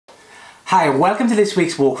Hi, and welcome to this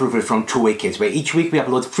week's walkthrough from True Way Kids, where each week we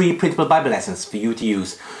upload free printable Bible lessons for you to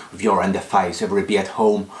use with your under 5s, whether it be at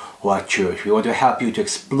home or at church. We want to help you to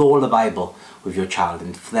explore the Bible with your child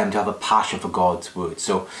and for them to have a passion for God's Word.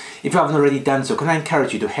 So if you haven't already done so, can I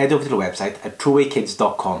encourage you to head over to the website at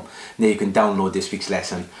truewaykids.com. There you can download this week's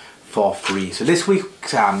lesson for free. So this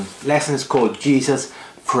week's lesson is called Jesus,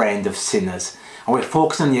 Friend of Sinners. And we're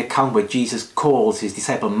focusing on the account where Jesus calls his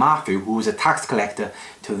disciple Matthew, who was a tax collector,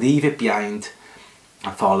 to leave it behind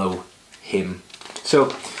and follow him.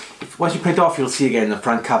 So once you print off, you'll see again the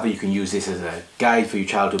front cover. You can use this as a guide for your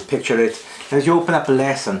child to picture it. And as you open up a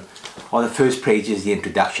lesson, on the first page is the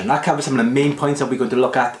introduction. That covers some of the main points that we're going to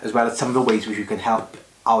look at, as well as some of the ways which we can help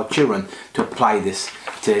our children to apply this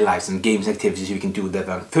to their lives and games and activities we can do with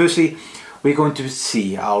them. Firstly, we're going to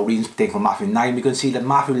see our readings taken from Matthew 9. We're going to see that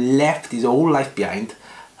Matthew left his whole life behind,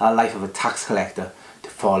 a life of a tax collector, to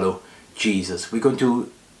follow Jesus. We're going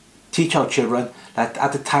to teach our children that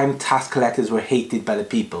at the time tax collectors were hated by the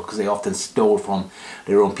people because they often stole from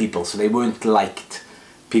their own people, so they weren't liked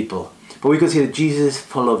people. But we're going to see that Jesus is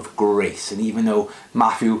full of grace, and even though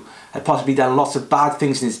Matthew had possibly done lots of bad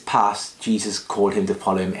things in his past, Jesus called him to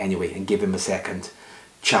follow him anyway and give him a second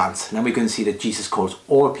chance. And then we're going to see that Jesus calls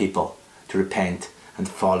all people to repent and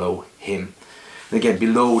follow him. And again,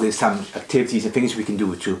 below there's some activities and things we can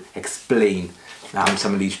do to explain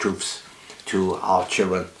some of these truths to our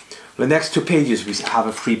children. The next 2 pages we have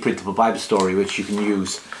a free printable Bible story which you can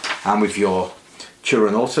use with your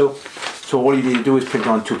children also. So all you need to do is print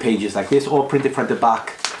on 2 pages like this, or print it front to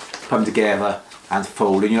back, put them together and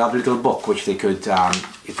fold, and you'll have a little book which they could,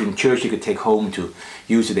 if in church, you could take home to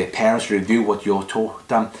use with their parents to review what you taught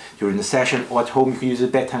them during the session, or at home you can use a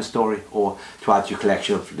bedtime story or to add to your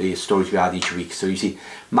collection of the stories we add each week. So you see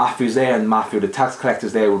Matthew's there, and Matthew the tax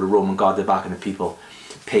collector's there with the Roman guard at the back and the people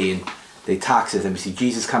paying their taxes, and we see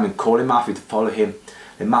Jesus coming, calling Matthew to follow him.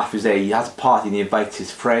 And Matthew's there, he has a party and he invites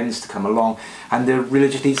his friends to come along, and the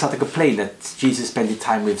religious leaders start to complain that Jesus spending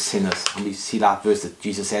time with sinners. And we see that verse that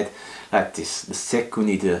Jesus said that the sick who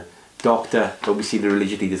need a doctor, but we see the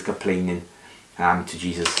religious leaders complaining to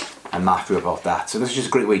Jesus and Matthew about that. So this is just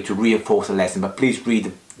a great way to reinforce a lesson, but please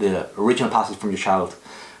read the original passage from your child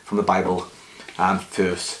from the Bible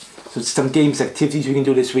first. So some games, activities we can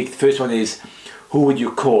do this week. The first one is, who would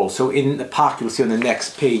you call? So in the pack you'll see on the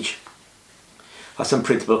next page are some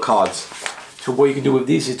printable cards. So what you can do with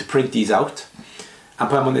these is to print these out and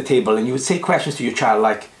put them on the table, and you would say questions to your child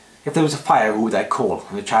like, if there was a fire, who would I call?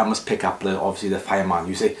 And the child must pick up obviously the fireman.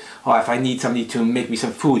 You say, oh, if I need somebody to make me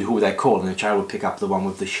some food, who would I call? And the child will pick up the one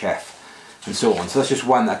with the chef, and so on. So that's just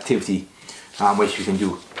one activity which you can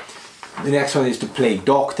do. The next one is to play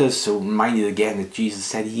doctors. So reminded again that Jesus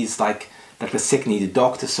said he's like the sick need a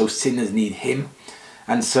doctor, so sinners need him.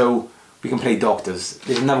 And so we can play doctors.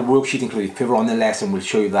 There's another worksheet included. If you're on the lesson, we'll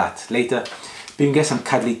show you that later. But you can get some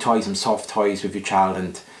cuddly toys, some soft toys with your child,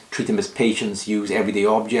 and treat them as patients. Use everyday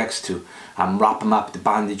objects to wrap them up, to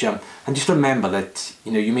bandage them. And just remember that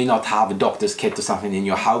you may not have a doctor's kit or something in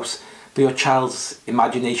your house, but your child's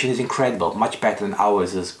imagination is incredible, much better than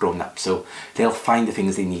ours as grown-ups. So they'll find the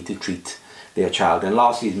things they need to treat their child. And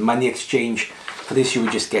lastly is money exchange. For this you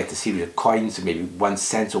would just get a series of coins, so maybe 1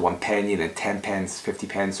 cent or 1 penny, and then 10 pence, 50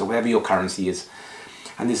 pence, or whatever your currency is.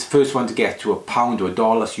 And this first one to get to £1 or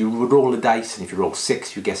 $1, so you would roll the dice, and if you roll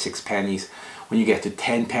 6, you get 6 pennies. When you get to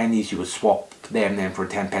 10 pennies, you would swap them then for a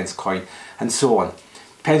 10 pence coin, and so on.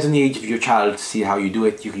 Depends on the age of your child to see how you do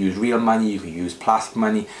it. You can use real money, you can use plastic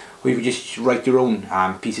money, or you can just write your own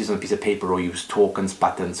pieces on a piece of paper, or use tokens,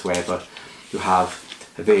 buttons, whatever you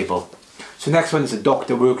have available. So next one is a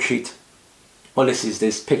doctor worksheet. Well,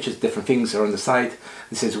 there's pictures of different things are on the side.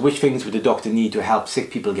 It says which things would the doctor need to help sick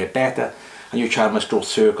people get better, and your child must draw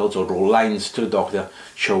circles or draw lines to the doctor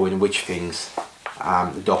showing which things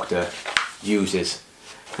the doctor uses.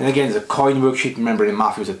 And again, there's a coin worksheet. Remember, in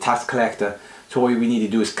Matthew was a tax collector, so all we need to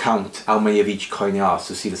do is count how many of each coin there are.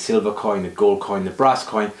 So see the silver coin, the gold coin, the brass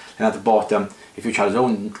coin, and at the bottom, if your child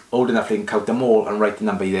is old enough, they can count them all and write the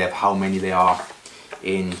number there of how many there are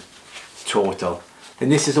in total.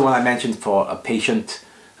 And this is the one I mentioned for a patient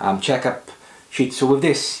checkup sheet. So with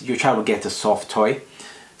this, your child will get a soft toy.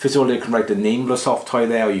 First of all, they can write the name of the soft toy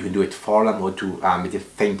there, or you can do it for them, or do with a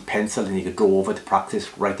faint pencil, and you can draw over to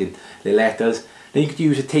practice writing the letters. Then you could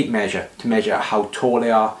use a tape measure to measure how tall they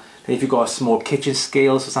are. Then if you've got a small kitchen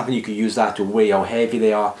scales or something, you could use that to weigh how heavy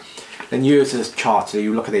they are. Then use this chart, so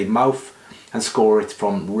you look at their mouth and score it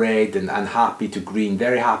from red and unhappy to green,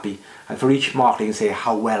 very happy. And for each mark, you can say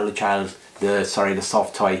how well the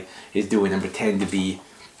soft toy is doing, and pretend to be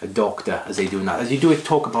a doctor as they do that. As you do it,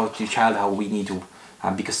 talk about your child how we need to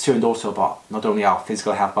and be concerned also about not only our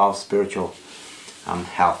physical health but our spiritual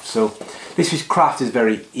health. So this week's craft is a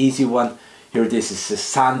very easy one. Here it is. It's a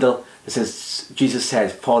sandal. It says, Jesus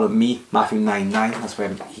said, "Follow me," Matthew 9:9. That's where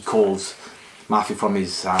he calls Matthew from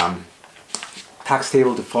his tax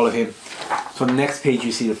table to follow him. So on the next page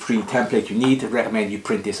you see the free template you need. I recommend you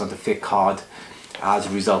print this onto thick card, as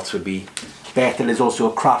results would be better. There's also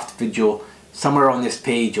a craft video somewhere on this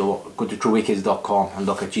page, or go to truewakekids.com and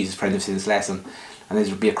look at Jesus' Friend of Sinners lesson, and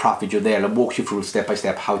there'll be a craft video there that walks you through step by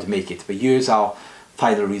step how to make it. But here's our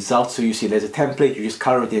final result. So you see there's a template, you just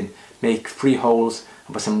colour it in, make 3 holes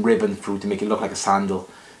and put some ribbon through to make it look like a sandal,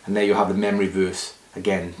 and there you have the memory verse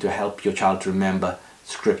again to help your child to remember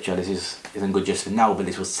scripture. This isn't good just for now, but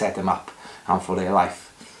this will set them up for their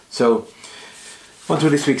life. So on to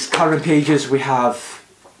this week's current pages. We have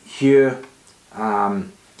here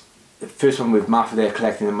the first one with Matthew there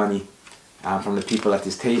collecting the money from the people at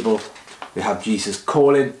his table. We have Jesus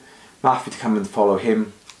calling Matthew to come and follow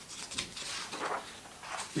him.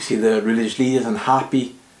 We see the religious leaders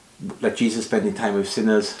unhappy that Jesus spending time with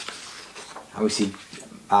sinners, and we see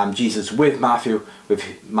Jesus with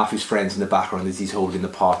Matthew's friends in the background as he's holding the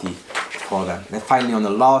party for them. And then finally on the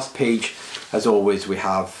last page, as always, we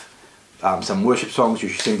have some worship songs you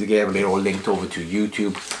should sing together. They're all linked over to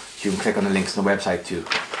YouTube. So you can click on the links on the website to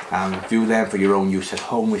view them for your own use at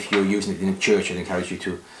home. If you're using it in the church, I'd encourage you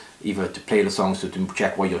to either to play the songs or to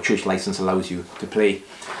check what your church license allows you to play.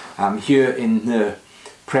 Here in the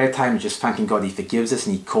prayer time, just thanking God he forgives us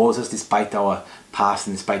and he calls us despite our past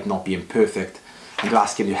and despite not being perfect, and to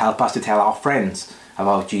ask him to help us to tell our friends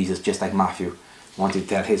about Jesus, just like Matthew wanted to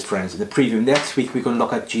tell his friends. In the preview next week, we're going to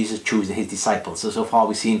look at Jesus choosing his disciples. So far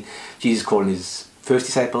we've seen Jesus calling his first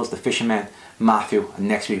disciples, the fishermen, Matthew, and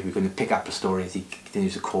next week we're going to pick up the story as he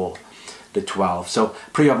continues to call the 12. So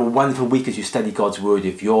pray you have a wonderful week as you study God's word.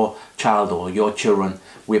 If your child or your children,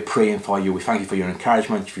 we're praying for you. We thank you for your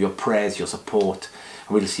encouragement, for your prayers, your support,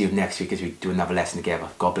 and we'll see you next week as we do another lesson together.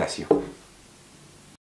 God bless you.